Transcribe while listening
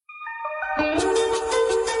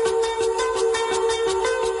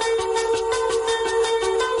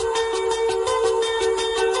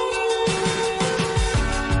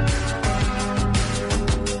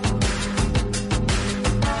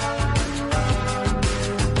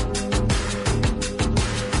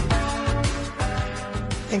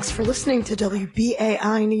Thanks for listening to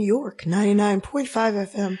WBAI New York, 99.5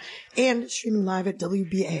 FM, and streaming live at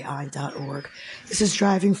WBAI.org. This is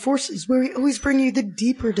Driving Forces, where we always bring you the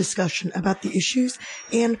deeper discussion about the issues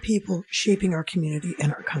and people shaping our community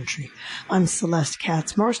and our country. I'm Celeste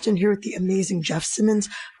Katz-Marston here with the amazing Jeff Simmons.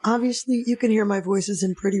 Obviously, you can hear my voice is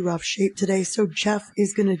in pretty rough shape today, so Jeff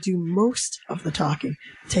is going to do most of the talking.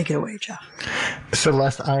 Take it away, Jeff.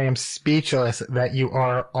 Celeste, I am speechless that you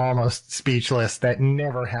are almost speechless. That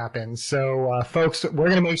never happens. So, folks, we're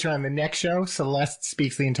going to make sure on the next show, Celeste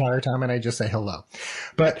speaks the entire time and I just say hello.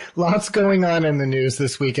 But lots going on in the news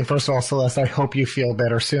this week. And first of all, Celeste, I hope you feel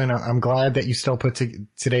better soon. I'm glad that you still put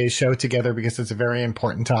today's show together because it's a very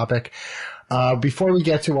important topic. Before we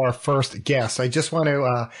get to our first guest, I just want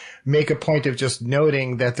to make a point of just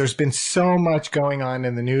noting that there's been so much going on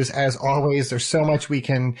in the news. As always, there's so much we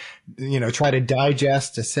can, try to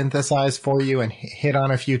digest, to synthesize for you and hit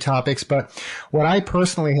on a few topics. But what I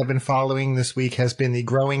personally have been following this week has been the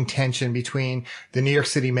growing tension between the New York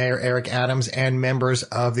City Mayor Eric Adams and members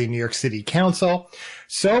of the New York City Council.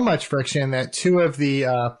 So much friction that two of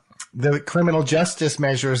the criminal justice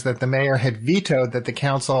measures that the mayor had vetoed that the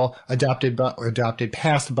council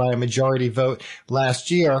passed by a majority vote last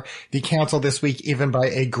year. The council this week, even by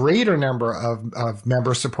a greater number of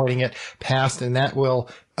members supporting it, passed, and that will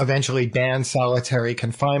eventually ban solitary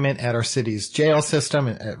confinement at our city's jail system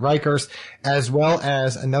at Rikers, as well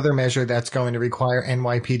as another measure that's going to require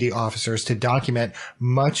NYPD officers to document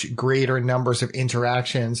much greater numbers of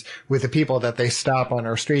interactions with the people that they stop on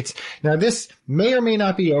our streets. Now, this may or may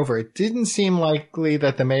not be over. It didn't seem likely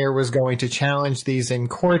that the mayor was going to challenge these in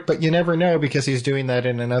court, but you never know because he's doing that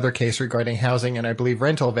in another case regarding housing and I believe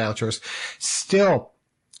rental vouchers. Still,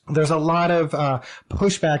 there's a lot of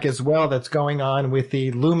pushback as well that's going on with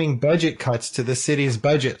the looming budget cuts to the city's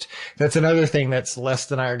budget. That's another thing that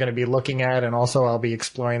Celeste and I are going to be looking at, and also I'll be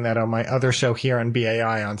exploring that on my other show here on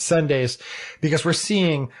BAI on Sundays, because we're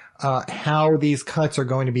seeing how these cuts are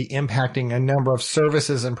going to be impacting a number of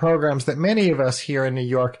services and programs that many of us here in New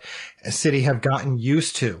York City have gotten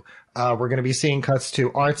used to. We're going to be seeing cuts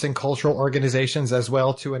to arts and cultural organizations as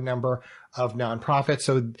well to a number of nonprofits.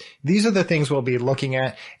 So these are the things we'll be looking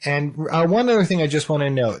at. And one other thing I just want to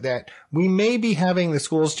note, that we may be having the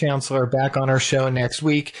school's chancellor back on our show next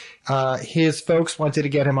week. His folks wanted to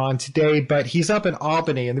get him on today, but he's up in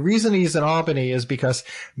Albany. And the reason he's in Albany is because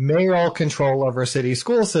mayoral control over a city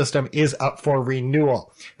school system is up for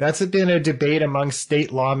renewal. That's been a debate among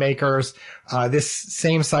state lawmakers. This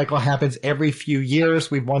same cycle happens every few years.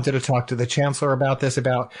 We've wanted to talk to the chancellor about this,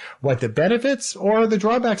 about what the benefits or the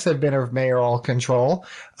drawbacks have been of mayoral control.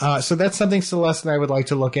 So that's something Celeste and I would like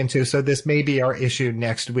to look into. So this may be our issue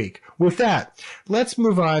next week. With that, let's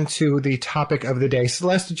move on to the topic of the day.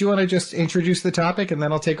 Celeste, did you want to just introduce the topic and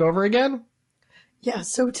then I'll take over again? Yeah,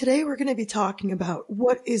 so today we're going to be talking about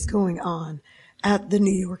what is going on at the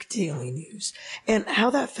New York Daily News and how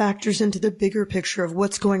that factors into the bigger picture of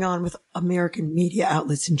what's going on with American media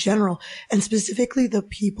outlets in general, and specifically the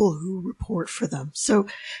people who report for them. So,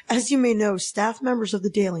 as you may know, staff members of the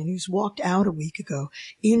Daily News walked out a week ago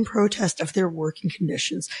in protest of their working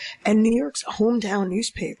conditions, and New York's hometown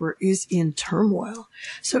newspaper is in turmoil.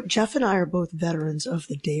 So Jeff and I are both veterans of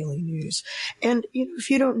the Daily News. And, if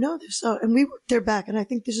you don't know this, and we worked there back, and I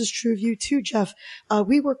think this is true of you too, Jeff,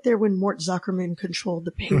 we worked there when Mort Zuckerman controlled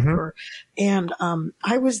the paper. And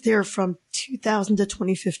I was there from 2000 to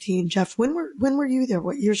 2015. Jeff, when were you there?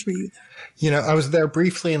 What years were you there? I was there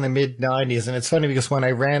briefly in the mid-90s, and it's funny because when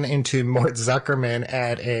I ran into Mort Zuckerman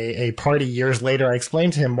at a party years later, I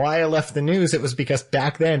explained to him why I left the news. It was because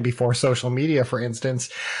back then, before social media, for instance,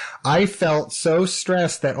 I felt so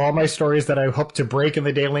stressed that all my stories that I hoped to break in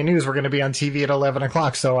the Daily News were going to be on TV at 11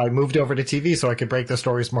 o'clock. So I moved over to TV so I could break the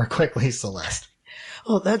stories more quickly, Celeste.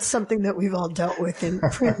 Oh, that's something that we've all dealt with in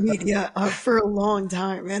print media for a long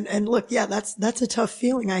time. And look, yeah, that's a tough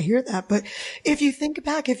feeling. I hear that. But if you think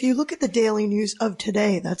back, if you look at the Daily News of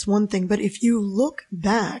today, that's one thing. But if you look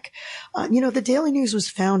back, the Daily News was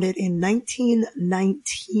founded in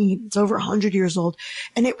 1919. It's over 100 years old.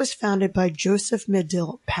 And it was founded by Joseph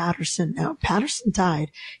Medill Patterson. Now, Patterson died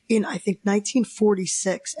in, I think,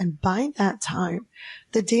 1946. And by that time,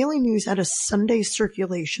 the Daily News had a Sunday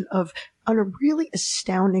circulation of a really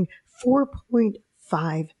astounding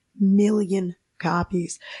 4.5 million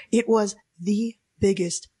copies. It was the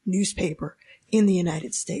biggest newspaper in the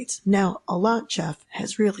United States. Now, a lot, Jeff,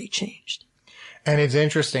 has really changed. And it's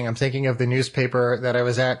interesting. I'm thinking of the newspaper that I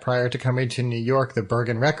was at prior to coming to New York, the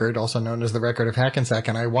Bergen Record, also known as the Record of Hackensack.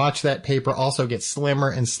 And I watched that paper also get slimmer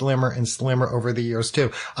and slimmer and slimmer over the years, too.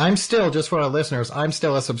 I'm still, just for our listeners, I'm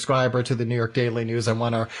still a subscriber to the New York Daily News. I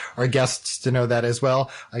want our guests to know that as well.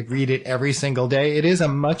 I read it every single day. It is a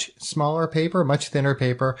much smaller paper, much thinner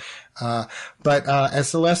paper. But as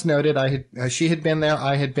Celeste noted, she had been there.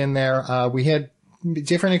 I had been there. We had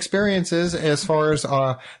different experiences as far as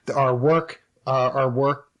our work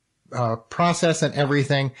process and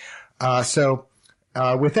everything.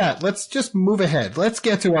 With that, let's just move ahead. Let's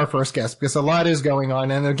get to our first guest because a lot is going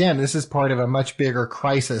on. And again, this is part of a much bigger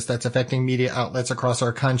crisis that's affecting media outlets across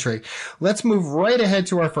our country. Let's move right ahead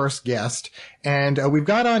to our first guest. And we've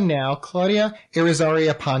got on now Claudia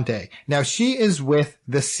Irizarry Aponte. Now, she is with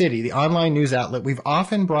The City, the online news outlet. We've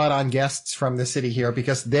often brought on guests from The City here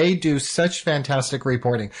because they do such fantastic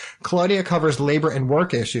reporting. Claudia covers labor and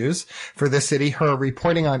work issues for The City. Her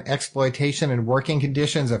reporting on exploitation and working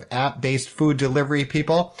conditions of app-based food delivery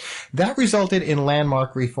people, that resulted in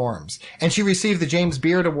landmark reforms. And she received the James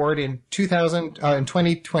Beard Award in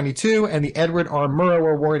 2022 and the Edward R.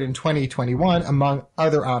 Murrow Award in 2021, among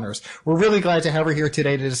other honors. We're really glad to have her here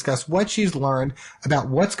today to discuss what she's learned about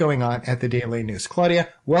what's going on at the Daily News. Claudia,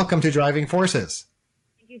 welcome to Driving Forces.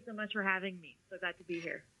 Thank you so much for having me. So glad to be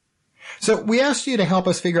here. So we asked you to help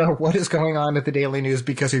us figure out what is going on at the Daily News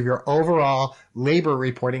because of your overall labor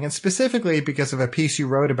reporting and specifically because of a piece you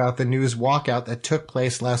wrote about the news walkout that took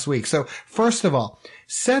place last week. So first of all,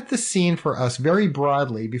 set the scene for us very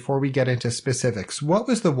broadly before we get into specifics. What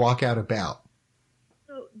was the walkout about?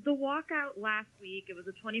 The walkout last week, it was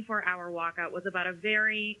a 24-hour walkout, was about a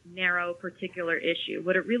very narrow particular issue.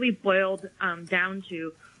 What it really boiled down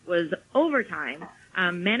to was overtime.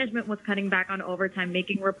 Management was cutting back on overtime,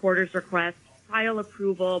 making reporters request file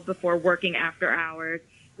approval before working after hours,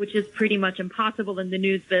 which is pretty much impossible in the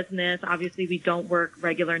news business. Obviously, we don't work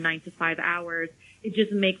regular 9 to 5 hours. It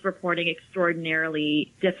just makes reporting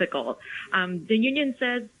extraordinarily difficult. The union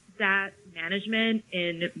says that management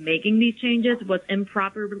in making these changes was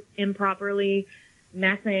improperly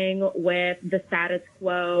messing with the status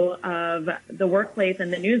quo of the workplace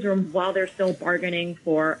and the newsroom while they're still bargaining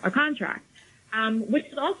for a contract. Which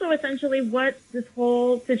is also essentially what this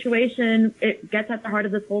whole situation, it gets at the heart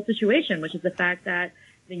of this whole situation, which is the fact that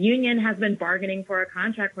the union has been bargaining for a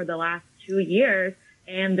contract for the last 2 years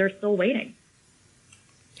and they're still waiting.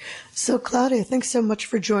 So, Claudia, thanks so much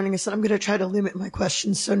for joining us. And I'm going to try to limit my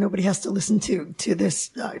questions so nobody has to listen to this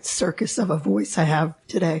circus of a voice I have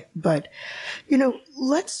today. But,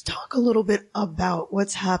 let's talk a little bit about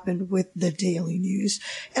what's happened with the Daily News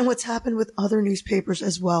and what's happened with other newspapers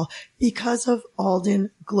as well because of Alden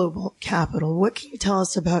Global Capital. What can you tell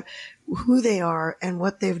us about who they are and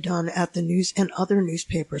what they've done at the news and other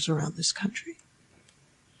newspapers around this country?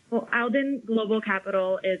 Well, Alden Global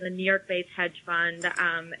Capital is a New York-based hedge fund.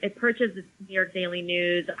 It purchased the New York Daily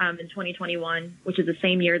News in 2021, which is the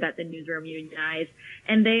same year that the newsroom unionized.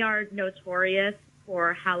 And they are notorious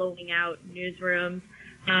for hollowing out newsrooms.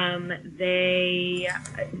 They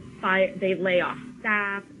lay off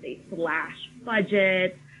staff. They slash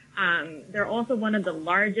budgets. They're also one of the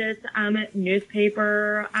largest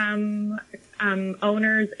newspaper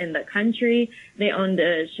owners in the country. They own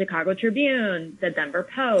the Chicago Tribune, the Denver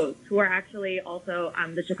Post, who are actually also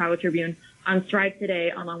the Chicago Tribune on strike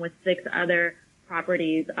today, along with 6 other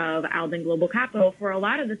properties of Alden Global Capital for a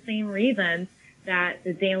lot of the same reasons that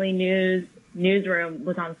the Daily News newsroom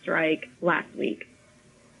was on strike last week.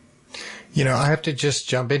 I have to just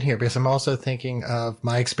jump in here because I'm also thinking of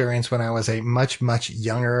my experience when I was a much, much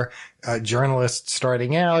younger journalist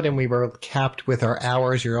starting out and we were capped with our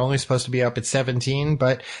hours. You're only supposed to be up at 17,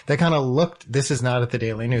 but they kind of looked, this is not at the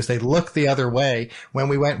Daily News. They looked the other way when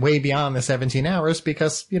we went way beyond the 17 hours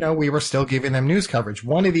because, we were still giving them news coverage.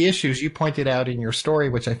 One of the issues you pointed out in your story,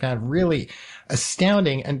 which I found really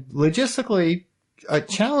astounding and logistically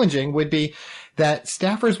challenging, would be that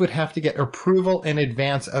staffers would have to get approval in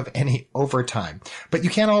advance of any overtime. But you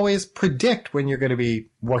can't always predict when you're going to be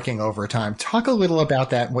working overtime. Talk a little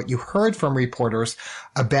about that and what you heard from reporters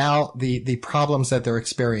about the problems that they're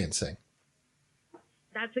experiencing.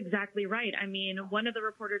 That's exactly right. I mean, one of the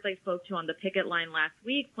reporters I spoke to on the picket line last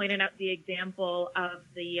week pointed out the example of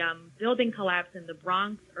the building collapse in the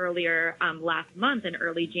Bronx earlier last month in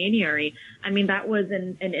early January. I mean, that was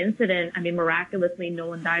an incident. I mean, miraculously, no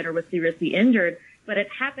one died or was seriously injured, but it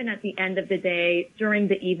happened at the end of the day during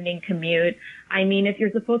the evening commute. I mean, if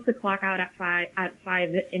you're supposed to clock out at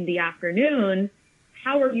 5 in the afternoon,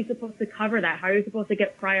 how are you supposed to cover that? How are you supposed to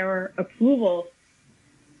get prior approval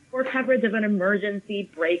for coverage of an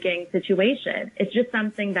emergency breaking situation. It's just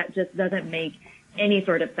something that just doesn't make any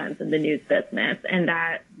sort of sense in the news business, and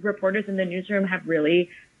that reporters in the newsroom have really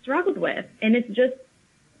struggled with. And it's just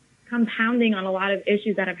compounding on a lot of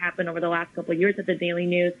issues that have happened over the last couple of years at the Daily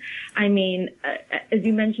News. I mean, as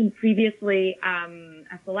you mentioned previously,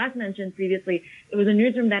 as Celeste mentioned previously, it was a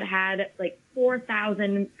newsroom that had like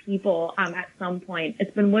 4,000 people at some point.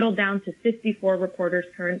 It's been whittled down to 54 reporters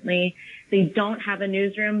currently. They don't have a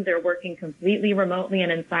newsroom. They're working completely remotely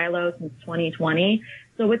and in silos since 2020.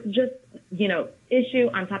 So it's just, issue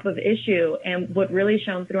on top of issue. And what really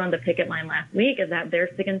shone through on the picket line last week is that they're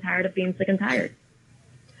sick and tired of being sick and tired.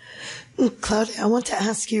 Claudia, I want to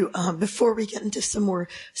ask you, before we get into some more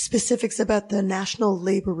specifics about the National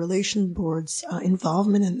Labor Relations Board's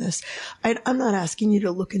involvement in this, I'm not asking you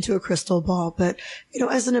to look into a crystal ball, but,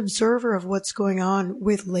 as an observer of what's going on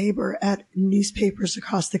with labor at newspapers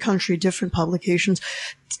across the country, different publications,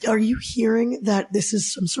 are you hearing that this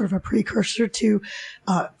is some sort of a precursor to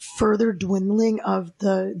further dwindling of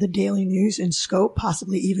the Daily News in scope,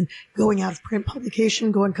 possibly even going out of print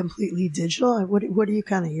publication, going completely digital? What are you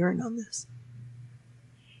kind of hearing on this?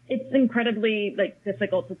 It's incredibly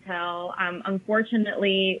difficult to tell.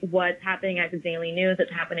 Unfortunately, what's happening at the Daily News,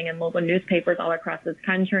 it's happening in local newspapers all across this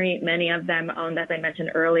country. Many of them owned, as I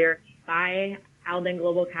mentioned earlier, by Alden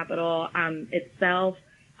Global Capital itself.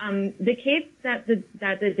 The case that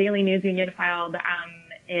the Daily News Union filed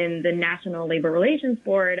in the National Labor Relations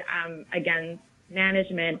Board against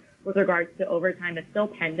management with regards to overtime is still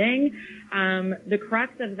pending. The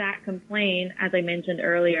crux of that complaint, as I mentioned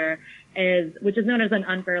earlier, which is known as an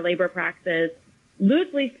unfair labor practice.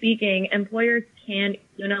 Loosely speaking, employers can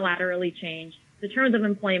unilaterally change the terms of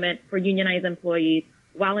employment for unionized employees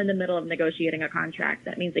while in the middle of negotiating a contract.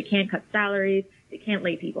 That means they can't cut salaries, they can't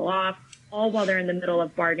lay people off, all while they're in the middle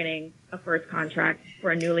of bargaining a first contract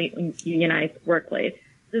for a newly unionized workplace.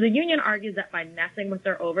 So the union argues that by messing with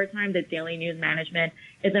their overtime, the Daily News management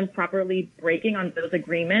is improperly breaking on those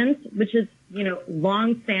agreements, which is,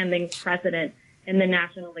 long-standing precedent in the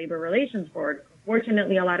National Labor Relations Board.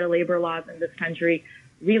 Unfortunately, a lot of labor laws in this country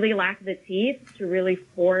really lack the teeth to really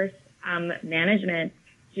force management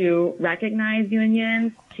to recognize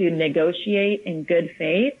unions, to negotiate in good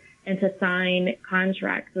faith, and to sign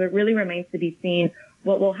contracts. So it really remains to be seen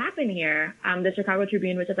what will happen here. The Chicago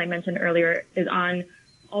Tribune, which, as I mentioned earlier, is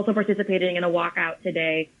also participating in a walkout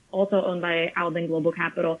today, also owned by Alden Global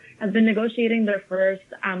Capital, has been negotiating their first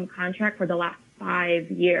contract for the last 5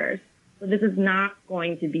 years. So this is not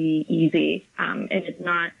going to be easy, and it's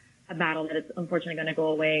not a battle that is unfortunately going to go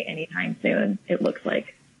away anytime soon, it looks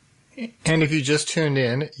like. And if you just tuned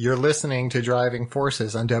in, you're listening to Driving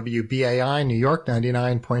Forces on WBAI New York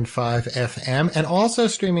 99.5 FM and also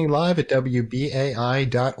streaming live at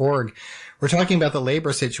WBAI.org. We're talking about the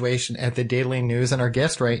labor situation at the Daily News, and our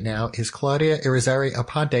guest right now is Claudia Irizarry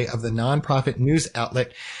Aponte of the nonprofit news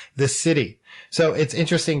outlet, The City. So it's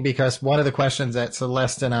interesting because one of the questions that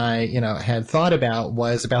Celeste and I, had thought about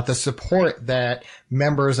was about the support that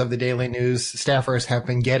members of the Daily News staffers have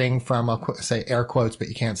been getting from, I'll say air quotes, but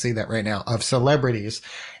you can't see that right now, of celebrities.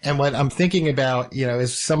 And what I'm thinking about,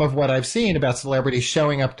 is some of what I've seen about celebrities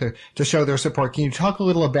showing up to show their support. Can you talk a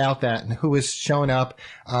little about that and who has shown up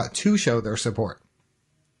to show their support?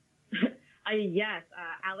 Yes,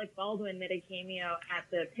 Alec Baldwin made a cameo at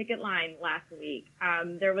the picket line last week.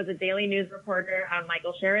 There was a Daily News reporter,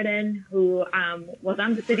 Michael Sheridan, who was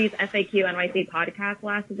on the city's FAQ NYC podcast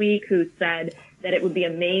last week, who said that it would be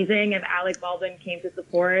amazing if Alec Baldwin came to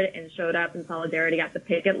support and showed up in solidarity at the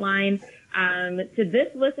picket line. To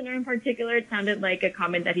this listener in particular, it sounded like a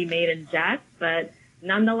comment that he made in jest, but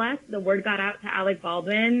nonetheless, the word got out to Alec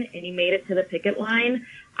Baldwin, and he made it to the picket line.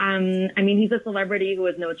 He's a celebrity who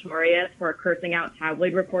is notorious for cursing out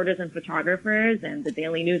tabloid reporters and photographers, and the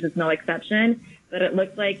Daily News is no exception. But it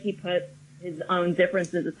looks like he put his own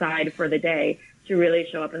differences aside for the day to really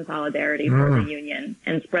show up in solidarity for the union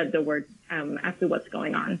and spread the word as to what's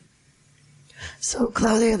going on. So,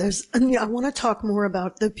 Claudia, I want to talk more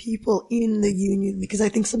about the people in the union, because I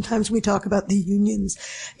think sometimes we talk about the unions,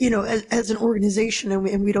 as an organization,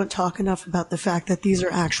 and we don't talk enough about the fact that these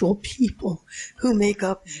are actual people who make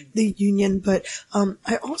up the union. But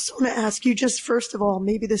I also want to ask you, just first of all,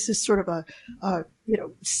 maybe this is sort of a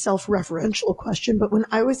self-referential question, but when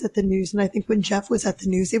I was at the news, and I think when Jeff was at the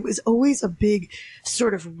news, it was always a big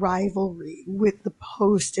sort of rivalry with the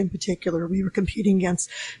Post in particular. We were competing against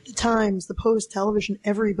the Times, the Post, television,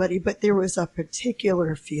 everybody, but there was a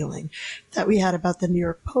particular feeling that we had about the New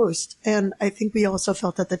York Post. And I think we also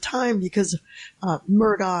felt at the time, because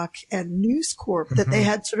Murdoch and News Corp, that they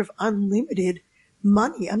had sort of unlimited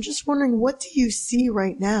money. I'm just wondering, what do you see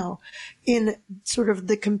right now in sort of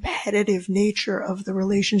the competitive nature of the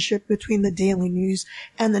relationship between the Daily News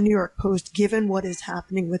and the New York Post, given what is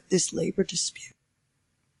happening with this labor dispute?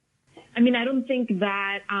 I mean, I don't think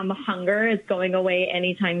that hunger is going away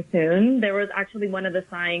anytime soon. There was actually one of the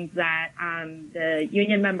signs that the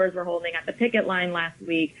union members were holding at the picket line last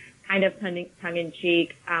week, kind of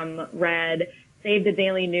tongue-in-cheek, read, "Save the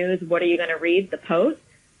Daily News, what are you going to read? The Post?"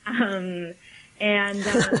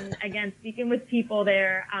 Again, speaking with people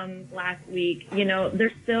there last week,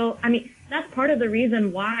 they're still, I mean, that's part of the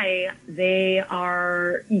reason why they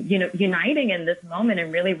are, uniting in this moment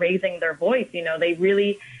and really raising their voice. They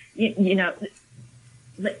really, the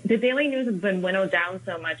Daily News has been winnowed down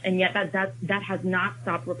so much, and yet that has not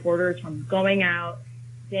stopped reporters from going out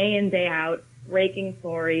day in, day out, breaking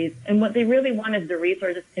stories. And what they really want is the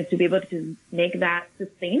resources to be able to make that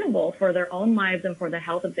sustainable for their own lives and for the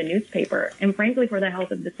health of the newspaper, and frankly, for the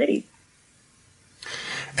health of the city.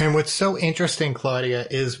 And what's so interesting, Claudia,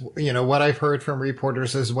 is, what I've heard from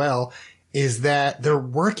reporters as well, is that they're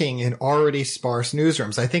working in already sparse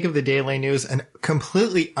newsrooms. I think of the Daily News, a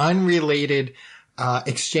completely unrelated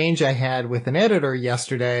exchange I had with an editor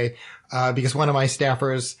yesterday, because one of my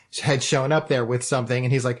staffers had shown up there with something,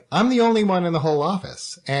 and he's like, "I'm the only one in the whole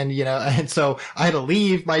office." And so I had to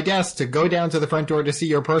leave my desk to go down to the front door to see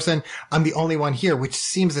your person. I'm the only one here, which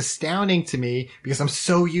seems astounding to me because I'm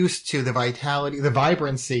so used to the vitality, the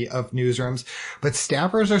vibrancy of newsrooms. But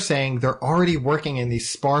staffers are saying they're already working in these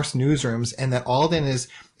sparse newsrooms, and that Alden is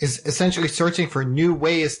essentially searching for new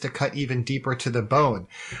ways to cut even deeper to the bone.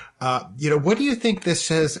 What do you think this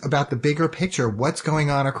says about the bigger picture? What's going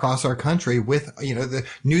on across our country with, the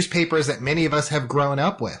newspapers that many of us have grown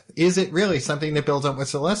up with? Is it really something that builds on what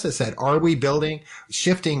Celeste said? Are we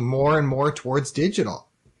shifting more and more towards digital?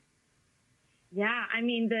 Yeah, I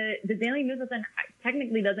mean, the Daily News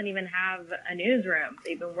technically doesn't even have a newsroom.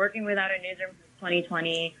 They've been working without a newsroom since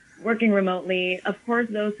 2020. Working remotely. Of course,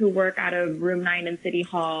 those who work out of Room 9 in City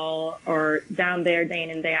Hall or down there day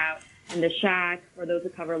in and day out in the shack, for those who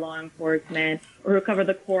cover law enforcement or who cover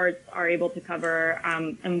the courts, are able to cover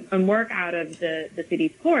and work out of the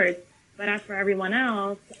city's courts. But as for everyone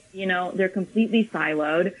else, they're completely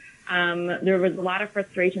siloed. There was a lot of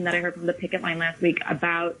frustration that I heard from the picket line last week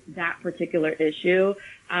about that particular issue.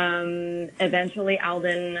 Eventually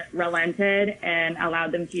Alden relented and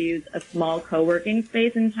allowed them to use a small co-working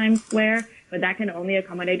space in Times Square, but that can only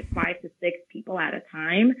accommodate 5 to 6 people at a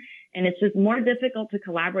time. And it's just more difficult to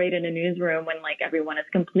collaborate in a newsroom when everyone is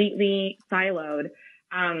completely siloed.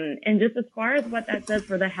 And just as far as what that says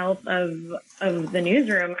for the health of the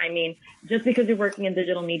newsroom, I mean, just because you're working in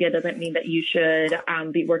digital media doesn't mean that you should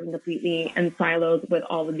be working completely in silos with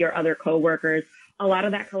all of your other coworkers. A lot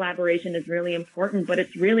of that collaboration is really important, but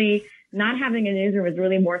it's really not having a newsroom is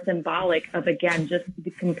really more symbolic of, again, just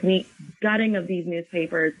the complete gutting of these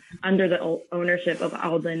newspapers under the ownership of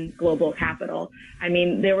Alden Global Capital. I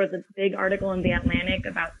mean, there was a big article in The Atlantic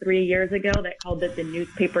about 3 years ago that called it the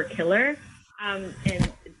newspaper killer. And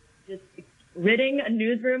just ridding a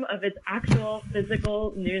newsroom of its actual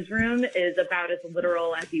physical newsroom is about as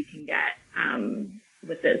literal as you can get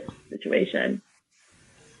with this situation.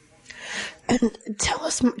 And tell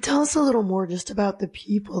us a little more just about the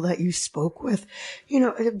people that you spoke with.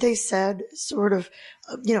 They said sort of,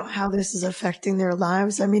 how this is affecting their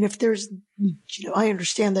lives. I mean, if there's, I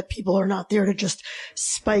understand that people are not there to just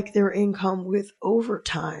spike their income with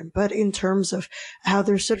overtime, but in terms of how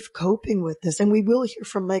they're sort of coping with this. And we will hear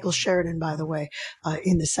from Michael Sheridan, by the way,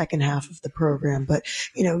 in the second half of the program. But,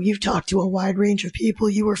 you've talked to a wide range of people.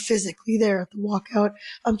 You were physically there at the walkout.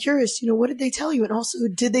 I'm curious, what did they tell you? And also,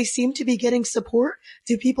 did they seem to be getting support?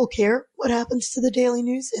 Do people care what happens to the Daily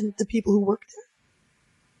News and the people who work there?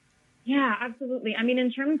 Yeah, absolutely. I mean,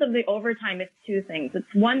 in terms of the overtime, it's 2 things.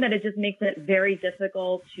 It's one, that it just makes it very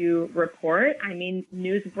difficult to report. I mean,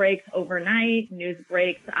 news breaks overnight, news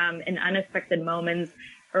breaks in unexpected moments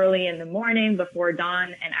early in the morning, before dawn,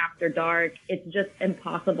 and after dark. It's just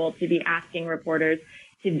impossible to be asking reporters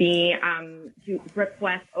to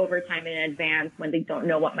request overtime in advance when they don't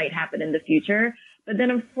know what might happen in the future. But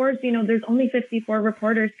then, of course, there's only 54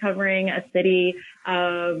 reporters covering a city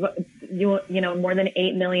of, more than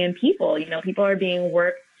 8 million people. People are being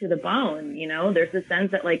worked to the bone. There's a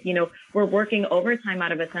sense that, we're working overtime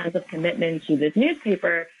out of a sense of commitment to this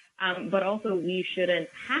newspaper. But also we shouldn't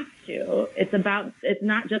have to. It's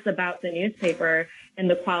not just about the newspaper and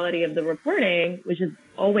the quality of the reporting, which is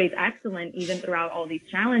always excellent, even throughout all these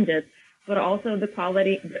challenges, but also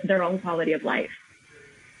their own quality of life.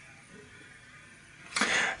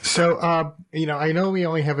 So, I know we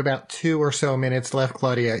only have about 2 or so minutes left,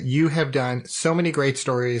 Claudia. You have done so many great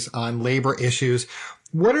stories on labor issues.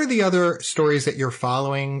 What are the other stories that you're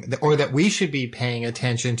following or that we should be paying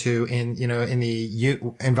attention to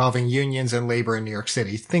involving unions and labor in New York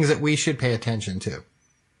City? Things that we should pay attention to.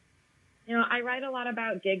 I write a lot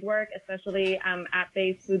about gig work, especially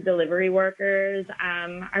app-based food delivery workers.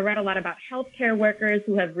 I write a lot about healthcare workers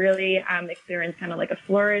who have really experienced kind of like a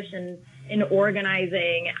flourish in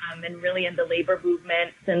organizing and really in the labor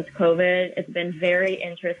movement since COVID. It's been very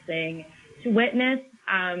interesting to witness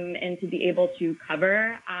and to be able to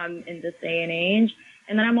cover in this day and age.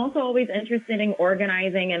 And then I'm also always interested in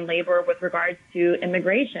organizing and labor with regards to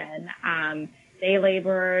immigration, day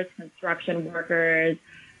laborers, construction workers,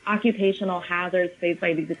 occupational hazards faced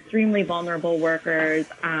by these extremely vulnerable workers,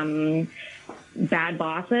 bad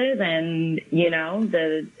bosses, and,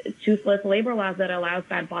 the toothless labor laws that allows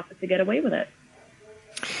bad bosses to get away with it.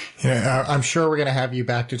 I'm sure we're going to have you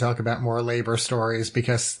back to talk about more labor stories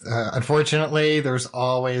because, unfortunately, they're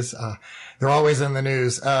always in the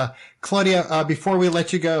news. Claudia, before we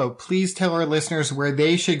let you go, please tell our listeners where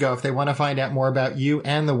they should go if they want to find out more about you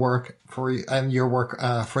and your work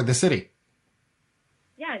for the city.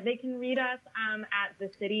 Yeah, they can read us at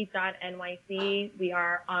thecity.nyc. We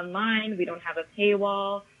are online. We don't have a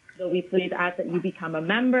paywall. So we please ask that you become a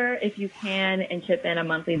member if you can and chip in a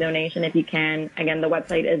monthly donation if you can. Again, the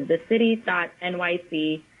website is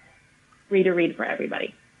thecity.nyc. Free to read for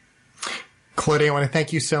everybody. Claudia, I want to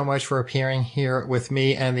thank you so much for appearing here with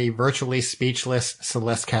me and the virtually speechless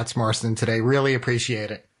Celeste Katz-Marston today. Really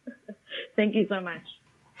appreciate it. Thank you so much.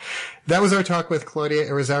 That was our talk with Claudia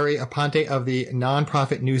Irizarry, Aponte of the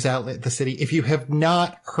nonprofit news outlet The City. If you have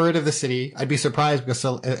not heard of The City, I'd be surprised because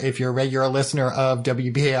if you're a regular listener of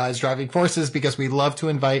WBAI's Driving Forces, because we love to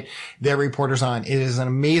invite their reporters on. It is an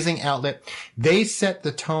amazing outlet. They set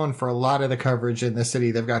the tone for a lot of the coverage in the city.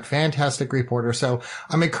 They've got fantastic reporters. So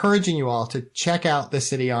I'm encouraging you all to check out The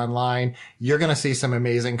City online. You're going to see some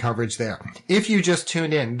amazing coverage there. If you just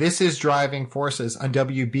tuned in, this is Driving Forces on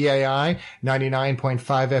WBAI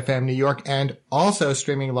 99.5 FM New York and also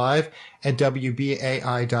streaming live at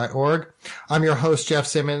WBAI.org. I'm your host, Jeff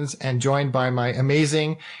Simmons, and joined by my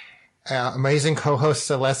amazing co-host,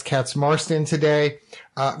 Celeste Katz-Marston today.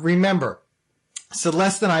 Remember,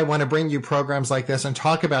 Celeste and I want to bring you programs like this and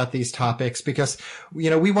talk about these topics because,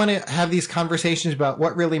 we want to have these conversations about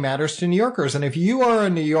what really matters to New Yorkers. And if you are a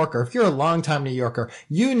New Yorker, if you're a longtime New Yorker,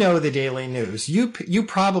 you know the daily news. You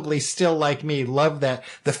probably still, like me, love the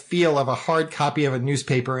feel of a hard copy of a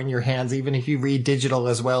newspaper in your hands, even if you read digital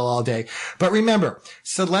as well all day. But remember,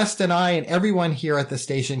 Celeste and I and everyone here at the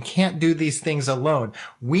station can't do these things alone.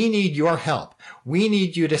 We need your help. We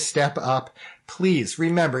need you to step up. Please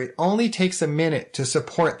remember, it only takes a minute to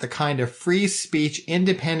support the kind of free speech,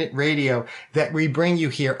 independent radio that we bring you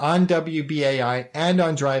here on WBAI and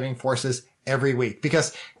on Driving Forces every week,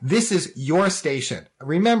 because this is your station.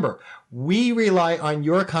 Remember, we rely on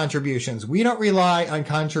your contributions. We don't rely on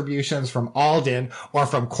contributions from Alden or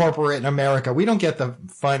from corporate America. We don't get the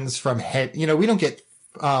funds from we don't get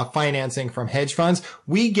financing from hedge funds.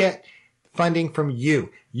 We get funding from you.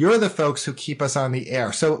 You're the folks who keep us on the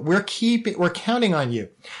air. So we're counting on you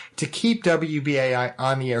to keep WBAI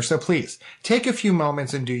on the air. So please take a few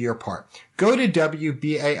moments and do your part. Go to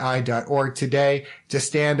WBAI.org today to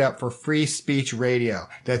stand up for free speech radio.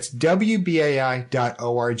 That's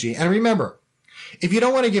WBAI.org. And remember, if you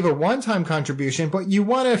don't want to give a one-time contribution, but you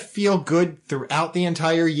want to feel good throughout the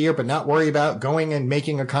entire year, but not worry about going and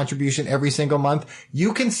making a contribution every single month,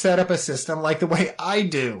 you can set up a system like the way I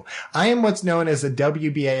do. I am what's known as a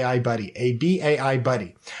WBAI buddy, a BAI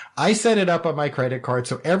buddy. I set it up on my credit card,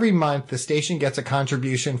 so every month the station gets a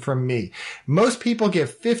contribution from me. Most people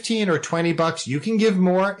give 15 or 20 bucks. You can give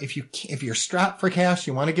more if you're strapped for cash.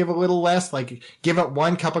 You want to give a little less, like give up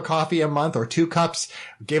 1 cup of coffee a month or 2 cups.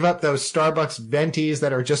 Give up those Starbucks ventis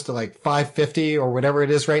that are just like $5.50 or whatever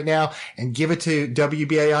it is right now, and give it to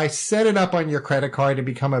WBAI. Set it up on your credit card to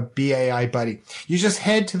become a BAI buddy. You just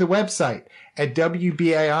head to the website at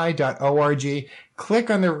WBAI.org,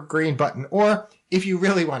 click on the green button, or if you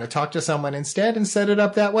really want to talk to someone instead and set it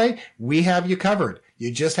up that way, we have you covered.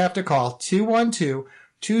 You just have to call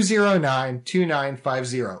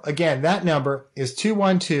 212-209-2950. Again, that number is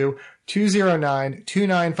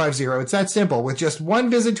 212-209-2950. It's that simple. With just one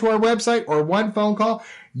visit to our website or one phone call,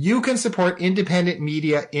 you can support independent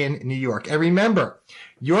media in New York. And remember,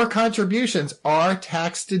 your contributions are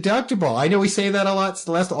tax deductible. I know we say that a lot.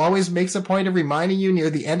 Celeste always makes a point of reminding you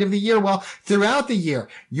near the end of the year. Well, throughout the year,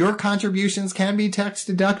 your contributions can be tax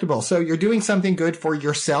deductible. So you're doing something good for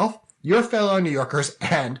yourself your fellow New Yorkers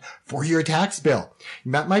and for your tax bill.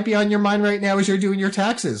 That might be on your mind right now as you're doing your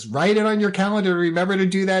taxes. Write it on your calendar. Remember to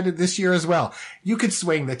do that this year as well. You could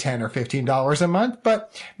swing the $10 or $15 a month,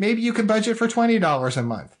 but maybe you can budget for $20 a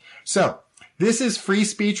month. So this is Free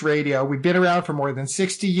Speech Radio. We've been around for more than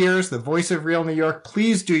 60 years. The voice of real New York.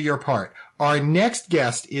 Please do your part. Our next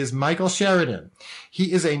guest is Michael Sheridan.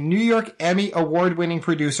 He is a New York Emmy award-winning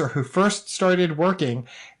producer who first started working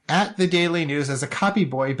at the Daily News as a copy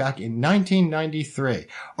boy back in 1993.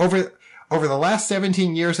 Over the last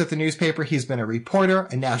 17 years at the newspaper, he's been a reporter,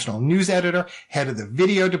 a national news editor, head of the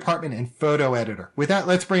video department, and photo editor. With that,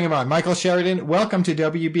 let's bring him on. Michael Sheridan, welcome to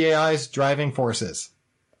WBAI's Driving Forces.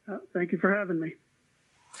 Thank you for having me.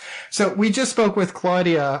 So we just spoke with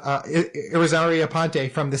Claudia Irizarry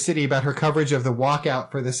Aponte from the city about her coverage of the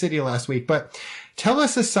walkout for the city last week. But tell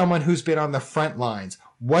us, as someone who's been on the front lines,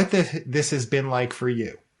 what this has been like for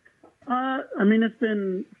you. It's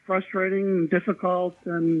been frustrating, difficult,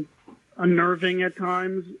 and unnerving at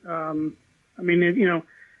times. There's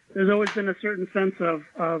always been a certain sense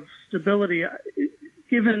of stability.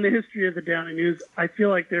 Given the history of the Daily News, I feel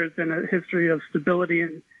like there's been a history of stability,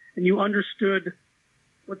 and you understood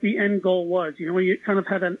what the end goal was. You kind of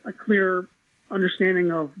had a clear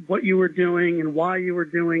understanding of what you were doing and why you were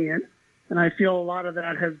doing it. And I feel a lot of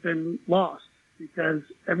that has been lost because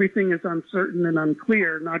everything is uncertain and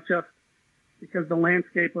unclear, not just because the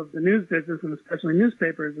landscape of the news business and especially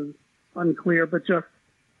newspapers is unclear, but just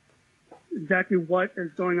exactly what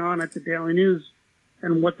is going on at the Daily News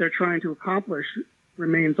and what they're trying to accomplish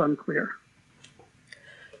remains unclear.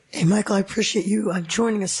 Hey, Michael, I appreciate you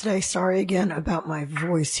joining us today. Sorry again about my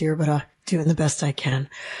voice here, but doing the best I can.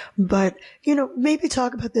 But, maybe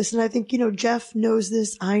talk about this. And I think, Jeff knows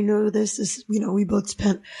this. I know this. We both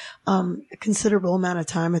spent a considerable amount of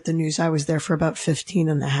time at the news. I was there for about 15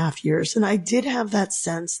 and a half years. And I did have that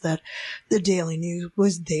sense that the Daily News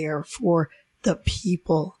was there for the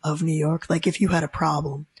people of New York. Like if you had a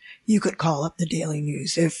problem, you could call up the Daily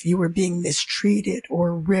News. If you were being mistreated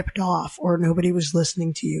or ripped off or nobody was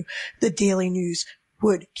listening to you, the Daily News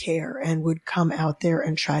would care and would come out there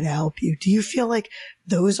and try to help you. Do you feel like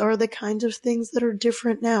those are the kinds of things that are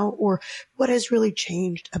different now? Or what has really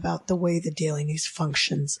changed about the way the Daily News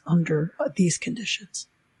functions under these conditions?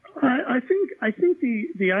 I think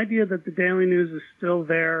the idea that the Daily News is still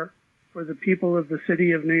there for the people of the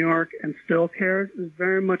city of New York and still cares is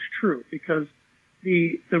very much true because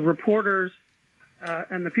the reporters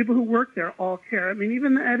and the people who work there all care.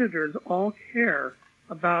 Even the editors all care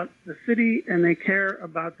about the city and they care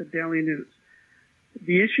about the Daily News.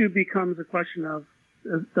 The issue becomes a question of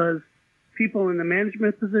does people in the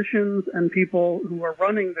management positions and people who are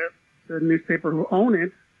running the newspaper who own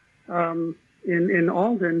it in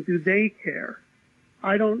Alden, do they care?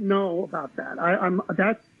 I don't know about that.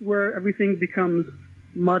 That's where everything becomes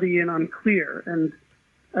muddy and unclear. And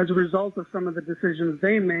as a result of some of the decisions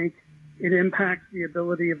they make, it impacts the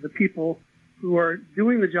ability of the people who are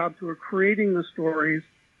doing the jobs, who are creating the stories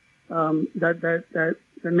that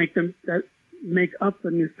make up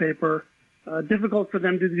the newspaper, difficult for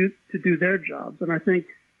them to do their jobs. And I think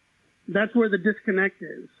that's where the disconnect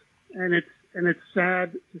is, and it's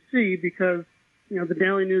sad to see because the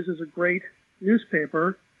Daily News is a great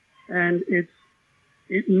newspaper, and it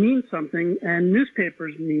means something, and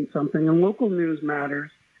newspapers mean something, and local news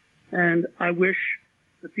matters. And I wish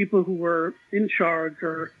the people who were in charge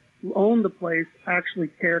or who owned the place actually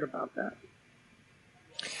cared about that.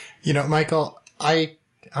 Michael,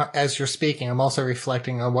 as you're speaking, I'm also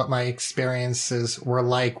reflecting on what my experiences were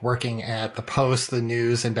like working at the Post, the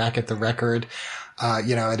News, and back at the Record,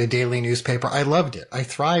 at a daily newspaper. I loved it. I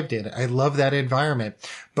thrived in it. I love that environment.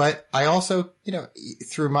 But I also,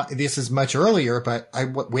 this is much earlier, but I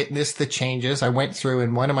witnessed the changes. I went through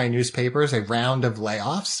in one of my newspapers a round of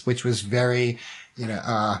layoffs, which was very,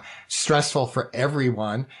 stressful for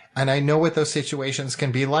everyone. And I know what those situations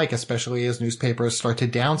can be like, especially as newspapers start to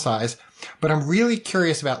downsize. But I'm really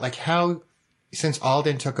curious about how, since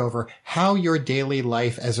Alden took over, how your daily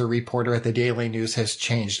life as a reporter at the Daily News has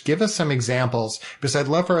changed. Give us some examples, because I'd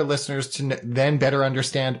love for our listeners to then better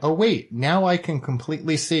understand, oh, wait, now I can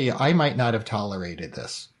completely see I might not have tolerated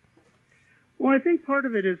this. Well, I think part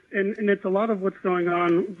of it is, and it's a lot of what's going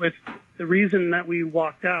on with the reason that we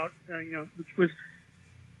walked out,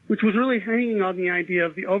 which was really hanging on the idea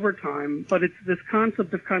of the overtime, but it's this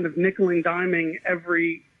concept of kind of nickel and diming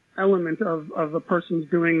every element of a person's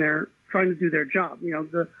trying to do their job.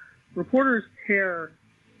 The reporters care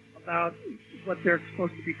about what they're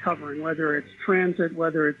supposed to be covering, whether it's transit,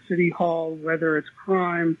 whether it's city hall, whether it's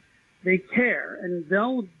crime. They care, and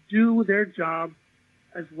they'll do their job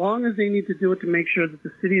as long as they need to do it to make sure that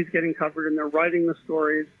the city is getting covered and they're writing the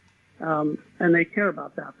stories, and they care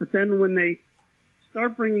about that. But then when they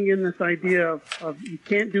start bringing in this idea of you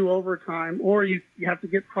can't do overtime, or you have to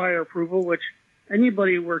get prior approval, which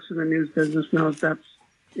anybody who works in the news business knows that's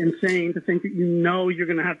insane to think that you're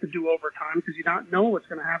going to have to do overtime because you don't know what's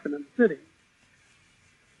going to happen in the city.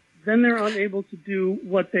 Then they're unable to do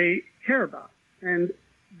what they care about. And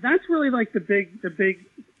that's really like the big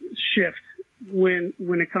shift when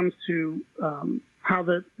it comes to how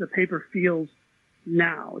the paper feels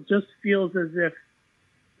now. It just feels as if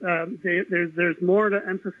there's more to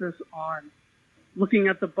emphasis on looking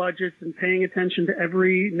at the budgets and paying attention to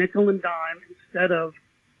every nickel and dime instead of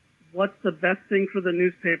what's the best thing for the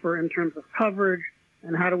newspaper in terms of coverage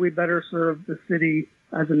and how do we better serve the city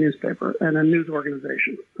as a newspaper and a news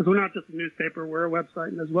organization. Because we're not just a newspaper, we're a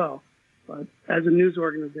website as well. But as a news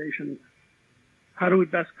organization, how do we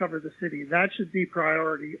best cover the city? That should be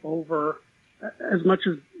priority over, as much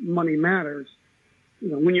as money matters.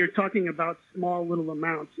 When you're talking about small little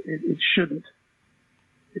amounts, it shouldn't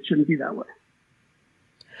be that way.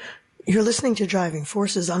 You're listening to Driving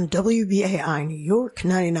Forces on WBAI New York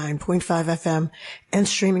 99.5 FM and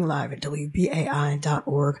streaming live at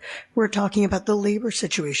WBAI.org. We're talking about the labor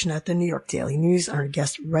situation at the New York Daily News. Our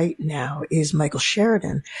guest right now is Michael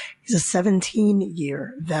Sheridan. He's a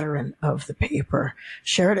 17-year veteran of the paper.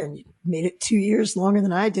 Sheridan, you made it 2 years longer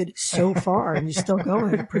than I did so far, and you're still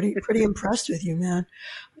going. Pretty impressed with you, man.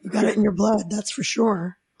 You got it in your blood, that's for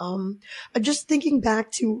sure. I'm just thinking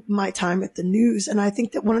back to my time at the news, and I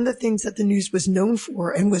think that one of the things that the news was known for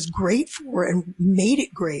and was great for and made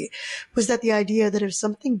it great was that the idea that if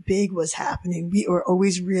something big was happening, we were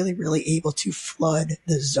always really, really able to flood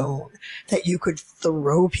the zone, that you could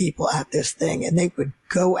throw people at this thing and they would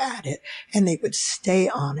go at it and they would stay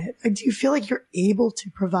on it. Do you feel like you're able to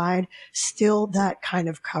provide still that kind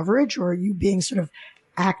of coverage, or are you being sort of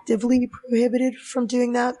actively prohibited from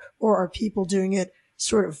doing that, or are people doing it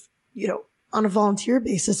sort of, on a volunteer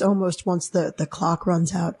basis almost once the clock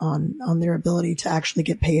runs out on their ability to actually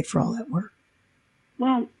get paid for all that work?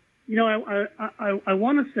 Well, I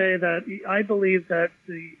want to say that I believe that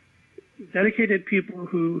the dedicated people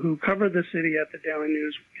who cover the city at the Daily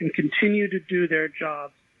News can continue to do their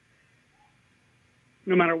jobs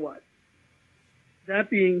no matter what. That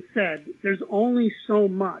being said, there's only so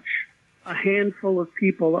much a handful of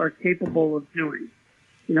people are capable of doing.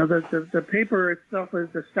 The paper itself,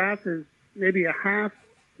 the staff is maybe a half,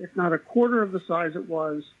 if not a quarter of the size it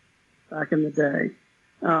was back in the day.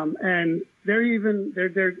 And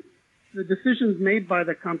the decisions made by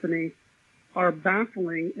the company are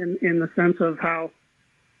baffling in the sense of how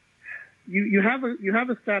you have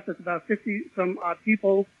a staff that's about 50 some odd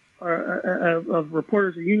people of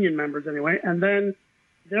reporters or union members anyway, and then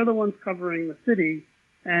they're the ones covering the city,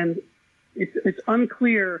 and it's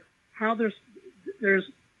unclear how there's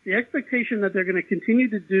the expectation that they're going to continue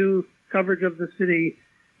to do coverage of the city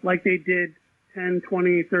like they did 10,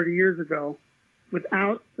 20, 30 years ago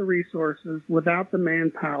without the resources, without the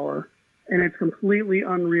manpower, and it's completely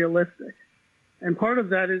unrealistic. And part of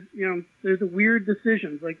that is, there's a weird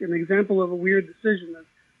decisions. Like an example of a weird decision is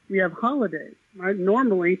we have holidays, right?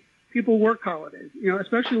 Normally, people work holidays,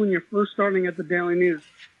 especially when you're first starting at the Daily News,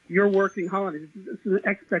 you're working holidays. It's an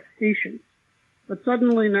expectation. But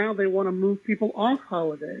suddenly now they want to move people off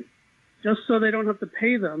holidays just so they don't have to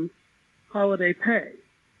pay them holiday pay.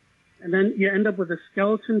 And then you end up with a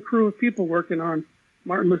skeleton crew of people working on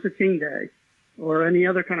Martin Luther King Day or any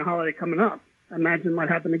other kind of holiday coming up. Imagine what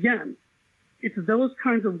happened again. It's those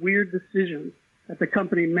kinds of weird decisions that the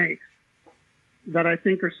company makes that I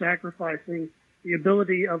think are sacrificing the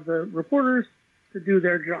ability of the reporters to do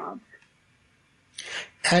their jobs.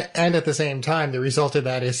 And at the same time, the result of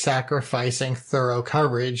that is sacrificing thorough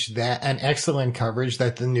coverage, and excellent coverage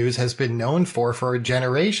that the news has been known for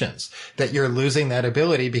generations. That you're losing that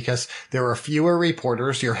ability because there are fewer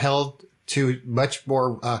reporters. You're held to much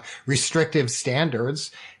more restrictive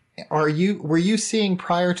standards. Were you seeing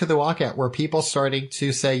prior to the walkout, were people starting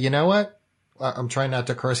to say, you know what? I'm trying not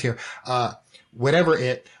to curse here. Whatever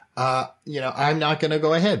it. I'm not going to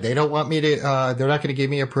go ahead. They don't want me to, they're not going to give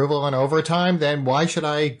me approval on overtime. Then why should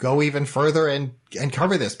I go even further and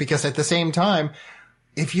cover this? Because at the same time,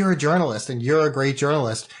 if you're a journalist and you're a great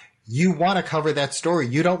journalist, you want to cover that story.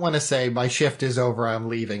 You don't want to say my shift is over, I'm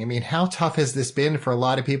leaving. I mean, how tough has this been for a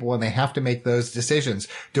lot of people when they have to make those decisions?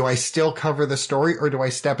 Do I still cover the story, or do I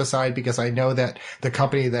step aside because I know that the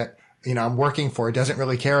company that, I'm working for doesn't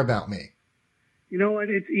really care about me? You know what?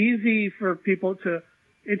 It's easy for people to,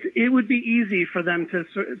 it would be easy for them to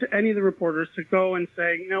any of the reporters to go and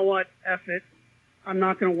say, you know what, F it. I'm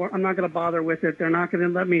not going to bother with it. They're not going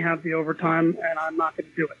to let me have the overtime, and I'm not going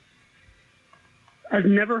to do it. I've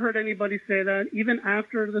never heard anybody say that. Even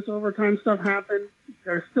after this overtime stuff happened,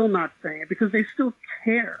 they're still not saying it because they still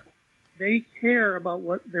care. They care about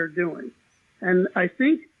what they're doing. And I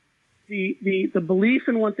think the belief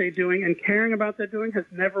in what they're doing and caring about what they're doing has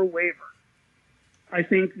never wavered. I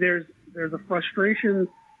think there's a frustration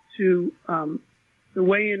to the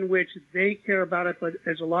way in which they care about it, but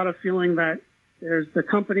there's a lot of feeling that there's the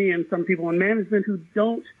company and some people in management who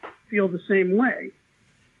don't feel the same way.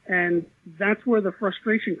 And that's where the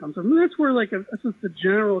frustration comes from. That's where that's just the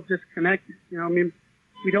general disconnect. You know, I mean,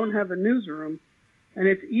 we don't have a newsroom, and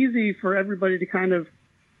it's easy for everybody to kind of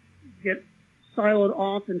get siloed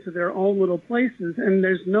off into their own little places, and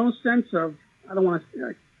there's no sense of, I don't want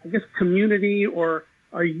to, I guess, community or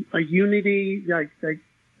a unity, like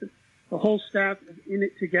the whole staff is in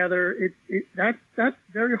it together. That's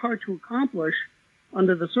very hard to accomplish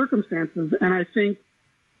under the circumstances, and I think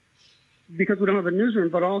because we don't have a newsroom,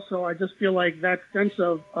 but also I just feel like that sense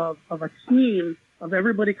of a team, of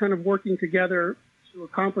everybody kind of working together to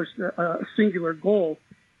accomplish a singular goal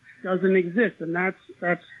doesn't exist. And that's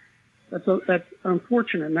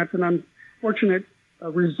unfortunate. And that's an unfortunate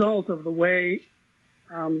result of the way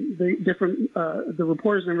the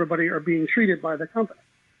reporters and everybody are being treated by the company.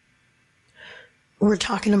 We're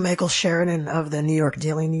talking to Michael Sheridan of the New York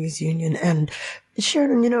Daily News Union. And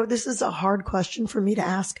Sheridan, you know, this is a hard question for me to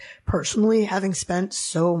ask personally, having spent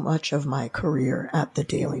so much of my career at the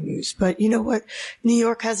Daily News. But you know what? New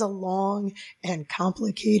York has a long and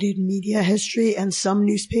complicated media history, and some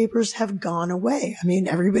newspapers have gone away. I mean,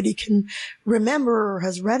 everybody can remember or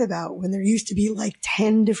has read about when there used to be like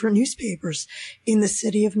 10 different newspapers in the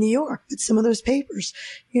city of New York. But some of those papers,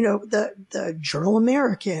 you know, the Journal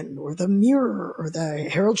American or the Mirror or the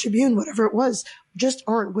Herald Tribune, whatever it was, just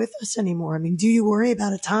aren't with us anymore. I mean, do you worry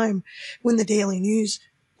about a time when the Daily News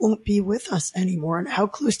won't be with us anymore? And how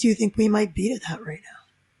close do you think we might be to that right now?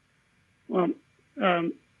 Well,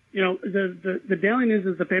 you know, the Daily News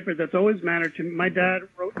is the paper that's always mattered to me. My dad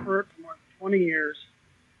wrote for it for more than 20 years.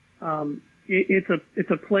 It's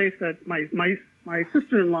a place that my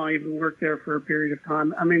sister-in-law even worked there for a period of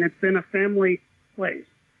time. I mean, it's been a family place.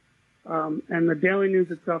 And the Daily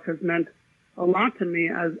News itself has meant a lot to me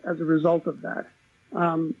as a result of that.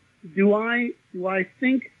 Do I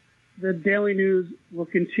think the Daily News will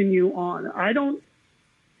continue on? I don't.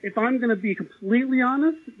 If I'm going to be completely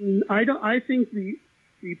honest, I think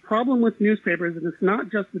the problem with newspapers, and it's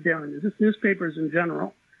not just the Daily News, it's newspapers in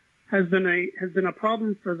general, has been a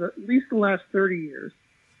problem for at least the last 30 years.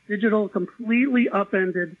 Digital completely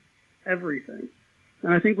upended everything,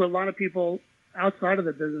 and I think what a lot of people outside of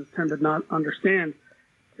the business tend to not understand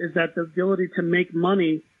is that the ability to make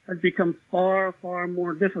money has become far, far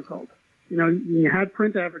more difficult. You know, you had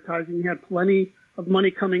print advertising, you had plenty of money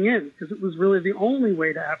coming in because it was really the only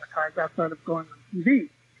way to advertise outside of going on TV.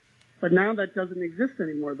 But now that doesn't exist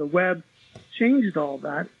anymore. The web changed all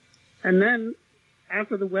that. And then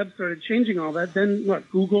after the web started changing all that, then what?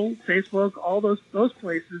 Google, Facebook, all those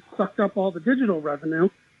places sucked up all the digital revenue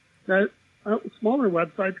that smaller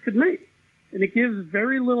websites could make. And it gives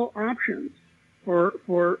very little options for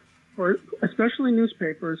especially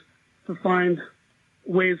newspapers to find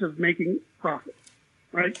ways of making profit,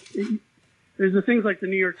 right? There's the things like the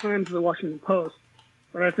New York Times or the Washington Post,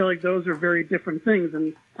 but I feel like those are very different things.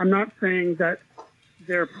 And I'm not saying that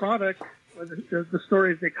their product or the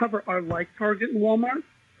stories they cover are like Target and Walmart,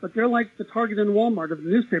 but they're like the Target and Walmart of the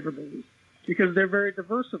newspaper business because they're very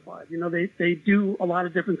diversified. You know, they do a lot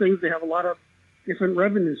of different things. They have a lot of different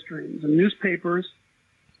revenue streams, and newspapers,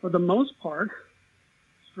 for the most part,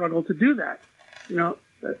 struggle to do that. You know,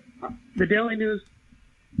 the Daily News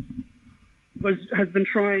has been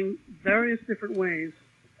trying various different ways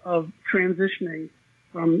of transitioning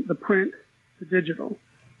from the print to digital.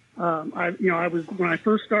 I was when I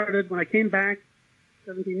first started, when I came back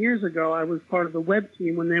 17 years ago, I was part of the web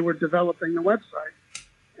team when they were developing the website,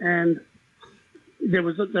 and there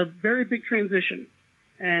was a very big transition,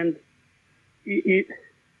 and it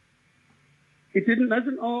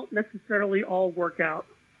doesn't all necessarily all work out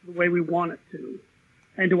the way we want it to.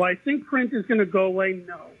 And do I think print is going to go away?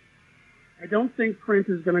 No. I don't think print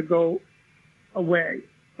is going to go away.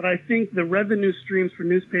 But I think the revenue streams for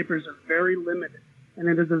newspapers are very limited. And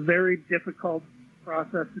it is a very difficult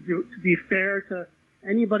process to do. To be fair to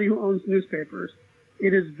anybody who owns newspapers,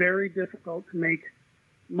 it is very difficult to make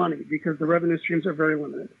money because the revenue streams are very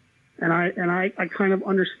limited. And I kind of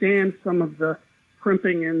understand some of the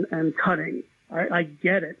crimping and cutting. I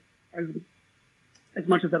get it. As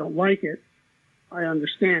much as I don't like it, I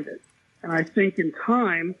understand it. And I think in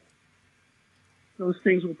time, those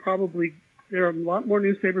things will there are a lot more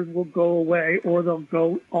newspapers will go away or they'll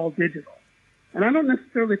go all digital. And I don't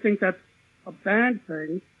necessarily think that's a bad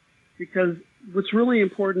thing, because what's really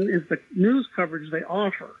important is the news coverage they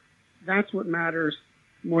offer. That's what matters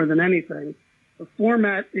more than anything. The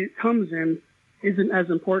format it comes in isn't as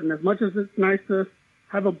important. As much as it's nice to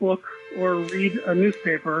have a book or read a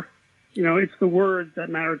newspaper, it's the words that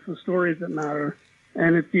matter, it's the stories that matter,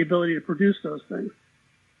 and it's the ability to produce those things.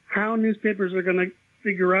 How newspapers are going to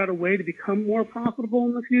figure out a way to become more profitable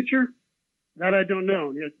in the future, that I don't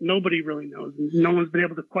know. Nobody really knows. No one's been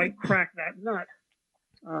able to quite crack that nut.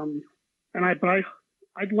 But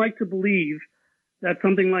I'd like to believe that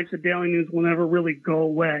something like the Daily News will never really go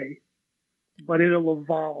away, but it'll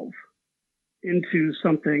evolve into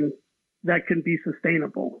something that can be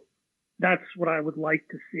sustainable. That's what I would like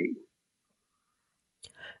to see.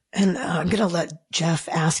 And I'm going to let Jeff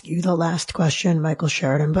ask you the last question, Michael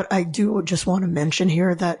Sheridan, but I do just want to mention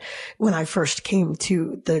here that when I first came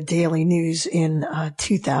to the Daily News in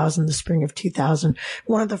 2000, the spring of 2000,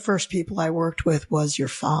 one of the first people I worked with was your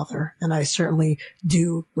father. And I certainly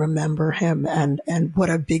do remember him and what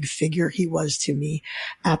a big figure he was to me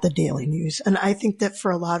at the Daily News. And I think that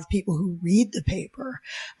for a lot of people who read the paper,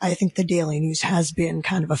 I think the Daily News has been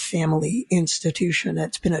kind of a family institution.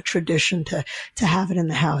 It's been a tradition to have it in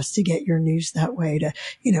the house, to get your news that way, to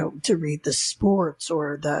read the sports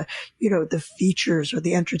or the features or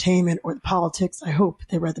the entertainment or the politics. I hope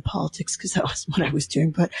they read the politics, because that was what I was doing.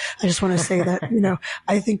 But I just want to say that,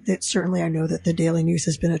 I think that certainly I know that the Daily News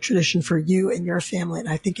has been a tradition for you and your family. And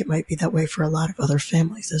I think it might be that way for a lot of other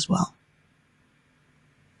families as well.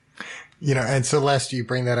 And Celeste, you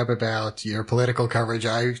bring that up about your political coverage.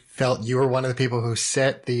 I felt you were one of the people who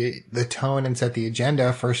set the tone and set the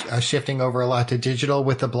agenda for shifting over a lot to digital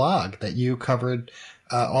with the blog, that you covered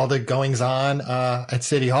all the goings on at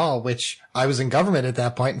City Hall, which I was in government at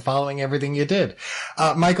that point and following everything you did.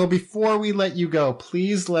 Michael, before we let you go,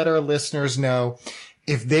 please let our listeners know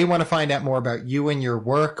if they want to find out more about you and your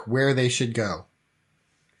work, where they should go.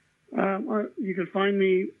 You can find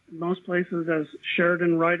me most places as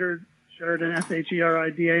Sheridan Writer, Sheridan,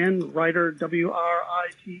 Sheridan, writer,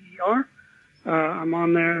 Writer. I'm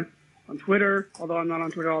on there on Twitter, although I'm not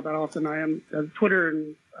on Twitter all that often. I am Twitter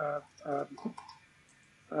and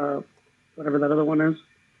whatever that other one is.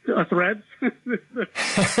 Threads.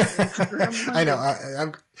 I know.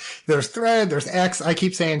 There's Thread, there's X. I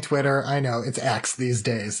keep saying Twitter. I know it's X these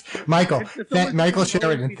days. Michael, Michael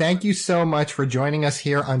Sheridan, thank you so much for joining us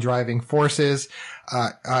here on Driving Forces.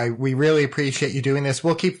 We really appreciate you doing this.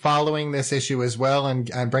 We'll keep following this issue as well and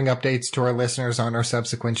bring updates to our listeners on our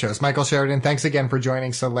subsequent shows. Michael Sheridan, thanks again for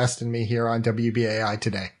joining Celeste and me here on WBAI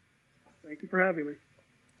today. Thank you for having me.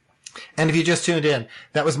 And if you just tuned in,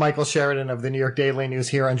 that was Michael Sheridan of the New York Daily News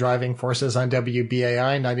here on Driving Forces on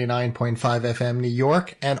WBAI 99.5 FM New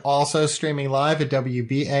York, and also streaming live at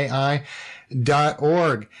WBAI.org.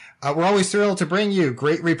 We're always thrilled to bring you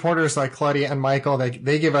great reporters like Claudia and Michael.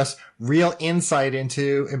 They give us real insight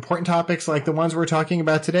into important topics like the ones we're talking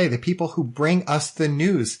about today, the people who bring us the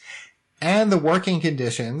news and the working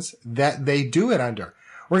conditions that they do it under.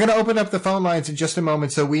 We're going to open up the phone lines in just a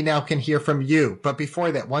moment so we now can hear from you. But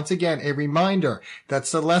before that, once again, a reminder that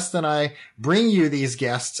Celeste and I bring you these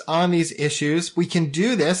guests on these issues. We can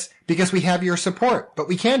do this because we have your support, but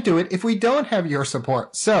we can't do it if we don't have your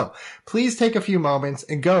support. So please take a few moments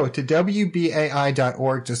and go to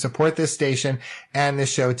WBAI.org to support this station and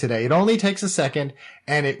this show today. It only takes a second,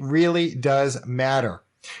 and it really does matter.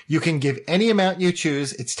 You can give any amount you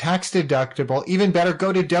choose. It's tax deductible. Even better,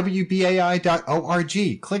 go to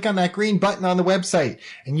WBAI.org. Click on that green button on the website,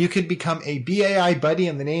 and you could become a BAI buddy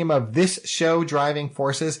in the name of this show, Driving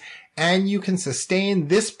Forces, and you can sustain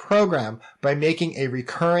this program by making a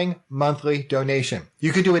recurring monthly donation.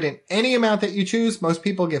 You could do it in any amount that you choose. Most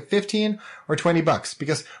people give $15 or $20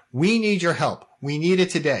 because we need your help. We need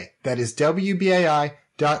it today. That is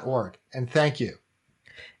WBAI.org. And thank you.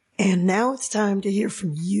 And now it's time to hear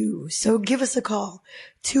from you. So give us a call,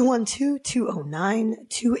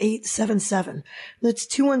 212-209-2877. That's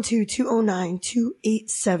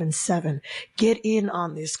 212-209-2877. Get in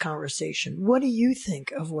on this conversation. What do you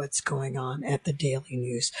think of what's going on at the Daily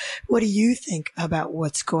News? What do you think about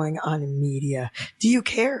what's going on in media? Do you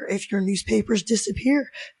care if your newspapers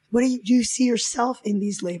disappear? What do you see yourself in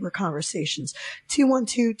these labor conversations?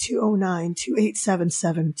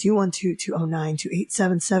 212-209-2877,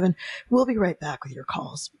 212-209-2877. We'll be right back with your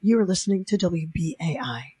calls. You are listening to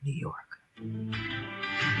WBAI New York.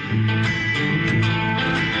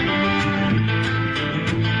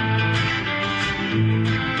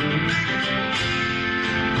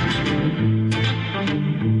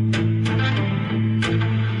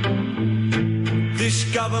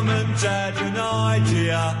 had an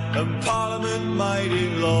idea and Parliament made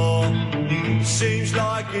it law. Seems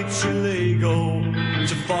like it's illegal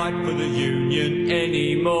to fight for the Union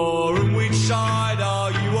anymore. And which side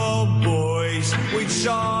are you on, boys? Which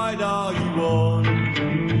side are you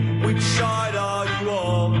on? Which side are you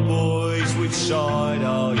on, boys? Which side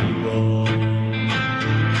are you on?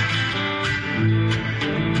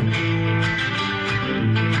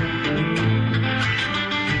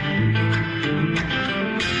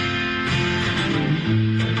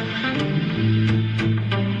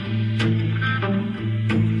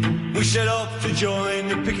 We set off to join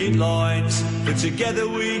the picket lines, but together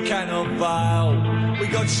we cannot fail. We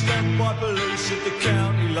got stopped by police at the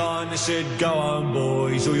county line. They said, go home,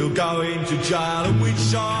 boys, or you'll go into jail. And which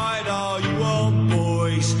side are you on,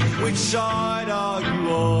 boys? Which side are you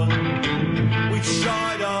on? Which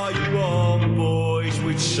side are you on, boys?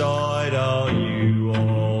 Which side are you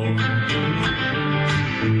on?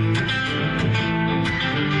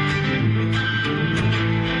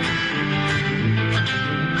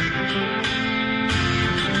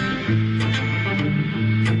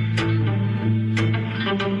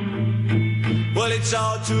 Well, it's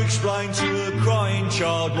hard to explain to a crying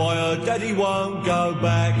child why her daddy won't go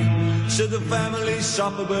back. So the family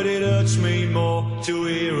suffer, but it hurts me more to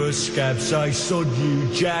hear a scab say, sod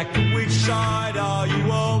you, Jack. Which side are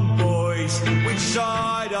you on, boys? Which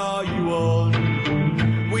side are you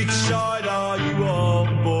on? Which side are you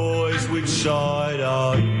on, boys? Which side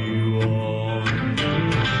are you on?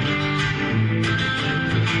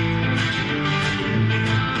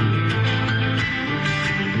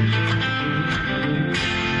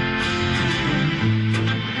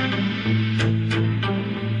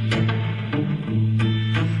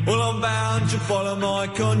 To follow my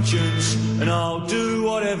conscience, and I'll do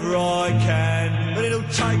whatever I can. But it'll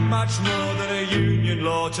take much more than a union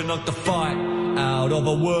law to knock the fight out of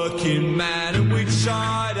a working man. And which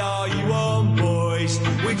side are you on, boys?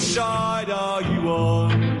 Which side are you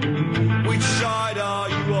on? Which side are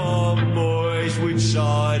you on, boys? Which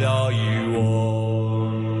side are you on?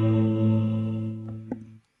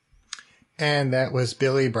 And that was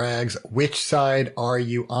Billy Bragg's Which Side Are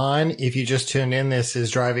You On? If you just tuned in, this is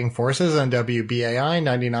Driving Forces on WBAI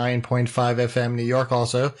 99.5 FM New York,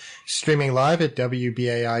 also streaming live at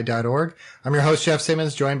WBAI.org. I'm your host, Jeff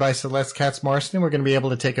Simmons, joined by Celeste Katz-Marston. We're going to be able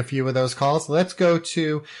to take a few of those calls. Let's go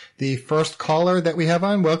to the first caller that we have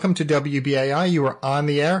on. Welcome to WBAI. You are on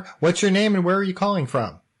the air. What's your name and where are you calling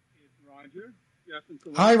from? It's Roger. Jeff and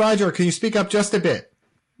Celeste. Hi, Roger. Can you speak up just a bit?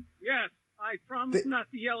 Yes. I promise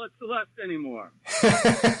not to yell at Celeste anymore.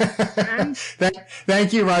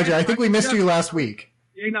 Thank you, Roger. I think we missed you last week.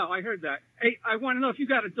 Yeah, no, I heard that. Hey, I want to know if you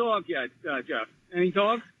got a dog yet, Jeff. Any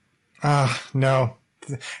dogs? No.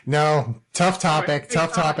 Tough topic,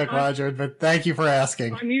 Roger, but thank you for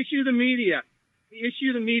asking. On the issue of the media,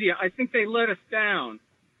 I think they let us down.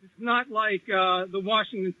 It's not like the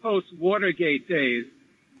Washington Post Watergate days.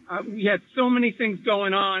 We had so many things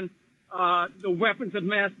going on. The weapons of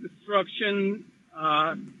mass destruction,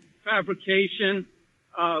 fabrication,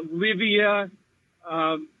 Libya,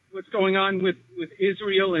 what's going on with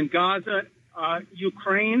Israel and Gaza,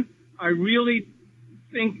 Ukraine. I really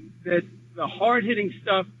think that the hard-hitting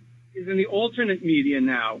stuff is in the alternate media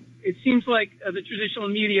now. It seems like the traditional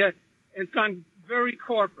media has gone very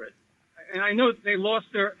corporate. And I know they lost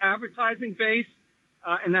their advertising base,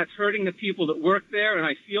 and that's hurting the people that work there, and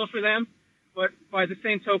I feel for them. But by the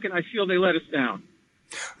same token, I feel they let us down.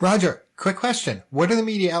 Roger, quick question. What are the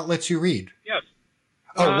media outlets you read? Yes.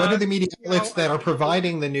 What are the media outlets that are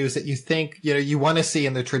providing the news that you think, you want to see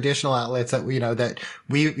in the traditional outlets that,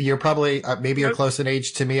 you're probably, maybe you're close in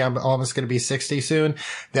age to me. I'm almost going to be 60 soon.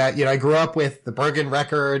 That, I grew up with the Bergen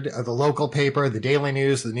Record, the local paper, the Daily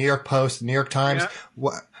News, the New York Post, the New York Times.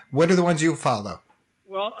 Yeah. What are the ones you follow?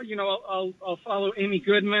 Well, I'll follow Amy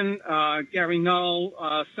Goodman, Gary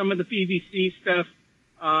Null, some of the BBC stuff,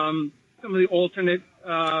 some of the alternate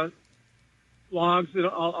blogs that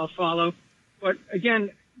I'll follow. But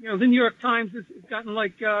again, the New York Times has gotten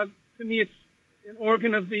like, to me, it's an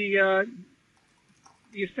organ of the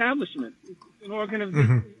establishment. It's an organ of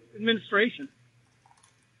the administration.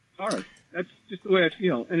 Sorry, that's just the way I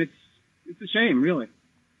feel, and it's a shame, really.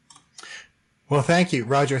 Well, thank you,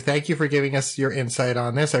 Roger. Thank you for giving us your insight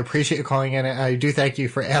on this. I appreciate you calling in. I do thank you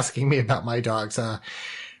for asking me about my dogs.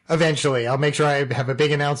 Eventually, I'll make sure I have a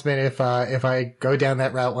big announcement if I go down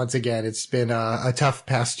that route once again. It's been a tough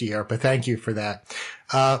past year, but thank you for that.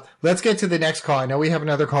 Let's get to the next call. I know we have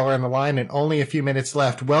another caller on the line and only a few minutes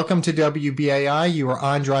left. Welcome to WBAI. You are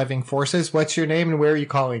on Driving Forces. What's your name and where are you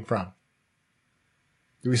calling from?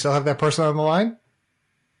 Do we still have that person on the line?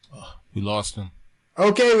 We lost him.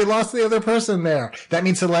 Okay, we lost the other person there. That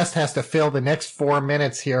means Celeste has to fill the next 4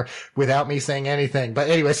 minutes here without me saying anything. But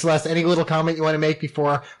anyway, Celeste, any little comment you want to make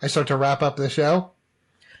before I start to wrap up the show?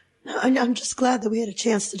 I'm just glad that we had a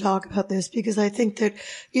chance to talk about this because I think that,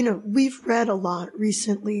 we've read a lot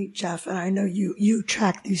recently, Jeff, and I know you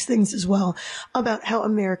track these things as well, about how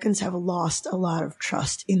Americans have lost a lot of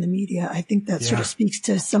trust in the media. I think that sort of speaks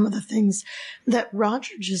to some of the things that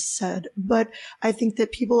Roger just said. But I think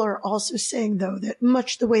that people are also saying, though, that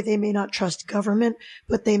much the way they may not trust government,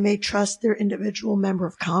 but they may trust their individual member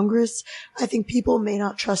of Congress, I think people may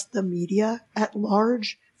not trust the media at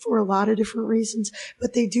large for a lot of different reasons,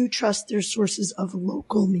 but they do trust their sources of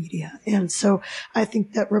local media. And so I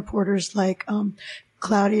think that reporters like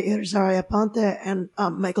Claudia, Irizarry, Aponte, and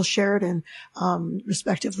Michael Sheridan,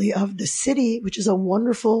 respectively, of The City, which is a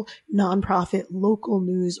wonderful nonprofit local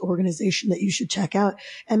news organization that you should check out,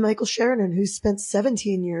 and Michael Sheridan, who spent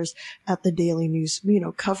 17 years at the Daily News,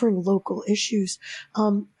 covering local issues.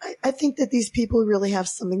 I think that these people really have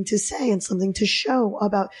something to say and something to show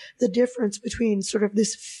about the difference between sort of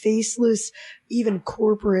this faceless, even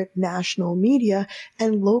corporate national media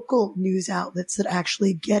and local news outlets that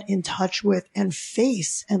actually get in touch with and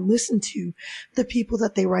face and listen to the people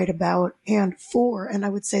that they write about and for. And I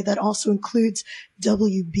would say that also includes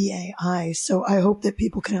WBAI. So I hope that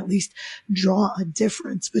people can at least draw a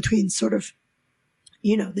difference between sort of,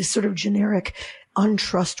 this sort of generic,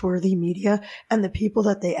 untrustworthy media and the people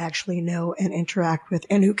that they actually know and interact with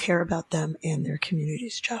and who care about them and their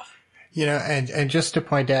communities, Jeff. And just to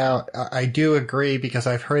point out, I do agree because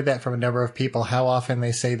I've heard that from a number of people, how often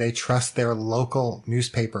they say they trust their local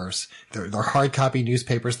newspapers, their hard copy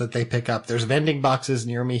newspapers that they pick up. There's vending boxes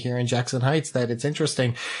near me here in Jackson Heights that it's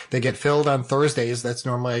interesting. They get filled on Thursdays. That's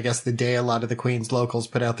normally, I guess, the day a lot of the Queens locals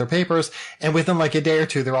put out their papers. And within like a day or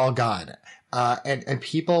two, they're all gone. And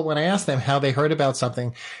people, when I ask them how they heard about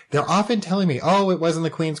something, they're often telling me, oh, it was in the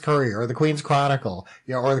Queens Courier or the Queens Chronicle,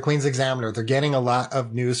 or the Queens Examiner. They're getting a lot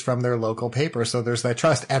of news from their local paper. So there's that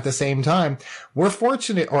trust. At the same time, we're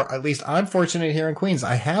fortunate, or at least I'm fortunate here in Queens.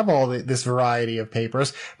 I have all this variety of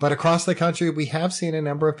papers, but across the country, we have seen a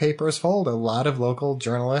number of papers fold. A lot of local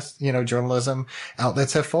journalists, journalism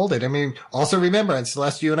outlets have folded. I mean, also remember, and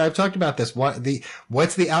Celeste, you and I have talked about this.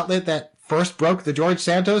 What's the outlet that first broke the George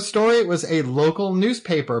Santos story? It was a local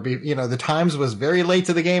newspaper. The Times was very late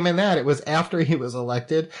to the game in that. It was after he was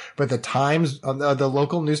elected, but the Times, the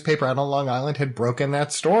local newspaper out on Long Island, had broken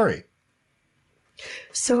that story.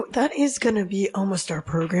 So that is going to be almost our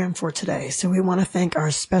program for today. So we want to thank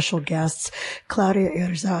our special guests, Claudia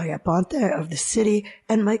Irizarry Aponte of The City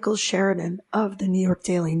and Michael Sheridan of the New York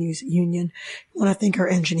Daily News Union. We want to thank our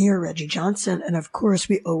engineer, Reggie Johnson. And of course,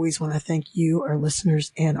 we always want to thank you, our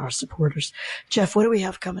listeners, and our supporters. Jeff, what do we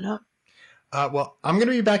have coming up? Well, I'm going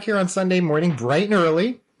to be back here on Sunday morning, bright and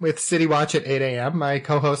early, with City Watch at 8 a.m. My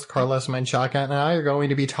co-host Carlos Menchaca and I are going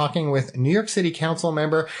to be talking with New York City Council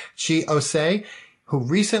member Chi Osei, who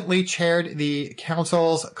recently chaired the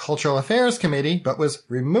council's Cultural Affairs Committee, but was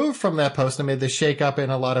removed from that post amid the shakeup in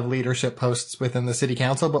a lot of leadership posts within the city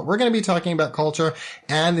council. But we're going to be talking about culture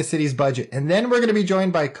and the city's budget. And then we're going to be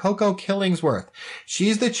joined by Coco Killingsworth.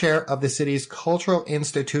 She's the chair of the city's Cultural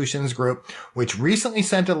Institutions Group, which recently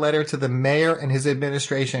sent a letter to the mayor and his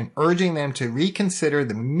administration urging them to reconsider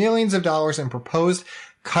the millions of dollars in proposed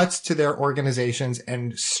cuts to their organizations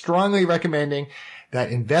and strongly recommending that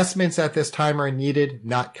investments at this time are needed,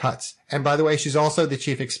 not cuts. And by the way, she's also the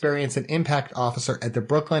Chief Experience and Impact Officer at the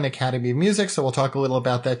Brooklyn Academy of Music, so we'll talk a little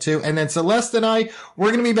about that too. And then Celeste and I,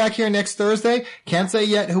 we're going to be back here next Thursday. Can't say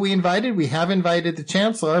yet who we invited. We have invited the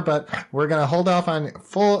Chancellor, but we're going to hold off on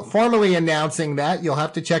formally announcing that. You'll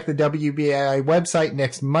have to check the WBAI website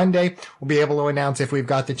next Monday. We'll be able to announce if we've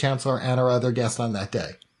got the Chancellor and our other guest on that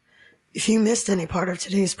day. If you missed any part of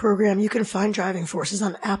today's program, you can find Driving Forces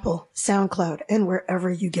on Apple, SoundCloud, and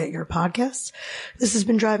wherever you get your podcasts. This has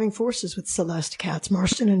been Driving Forces with Celeste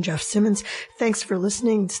Katz-Marston and Jeff Simmons. Thanks for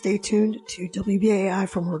listening. Stay tuned to WBAI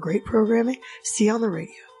for more great programming. See you on the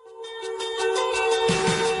radio.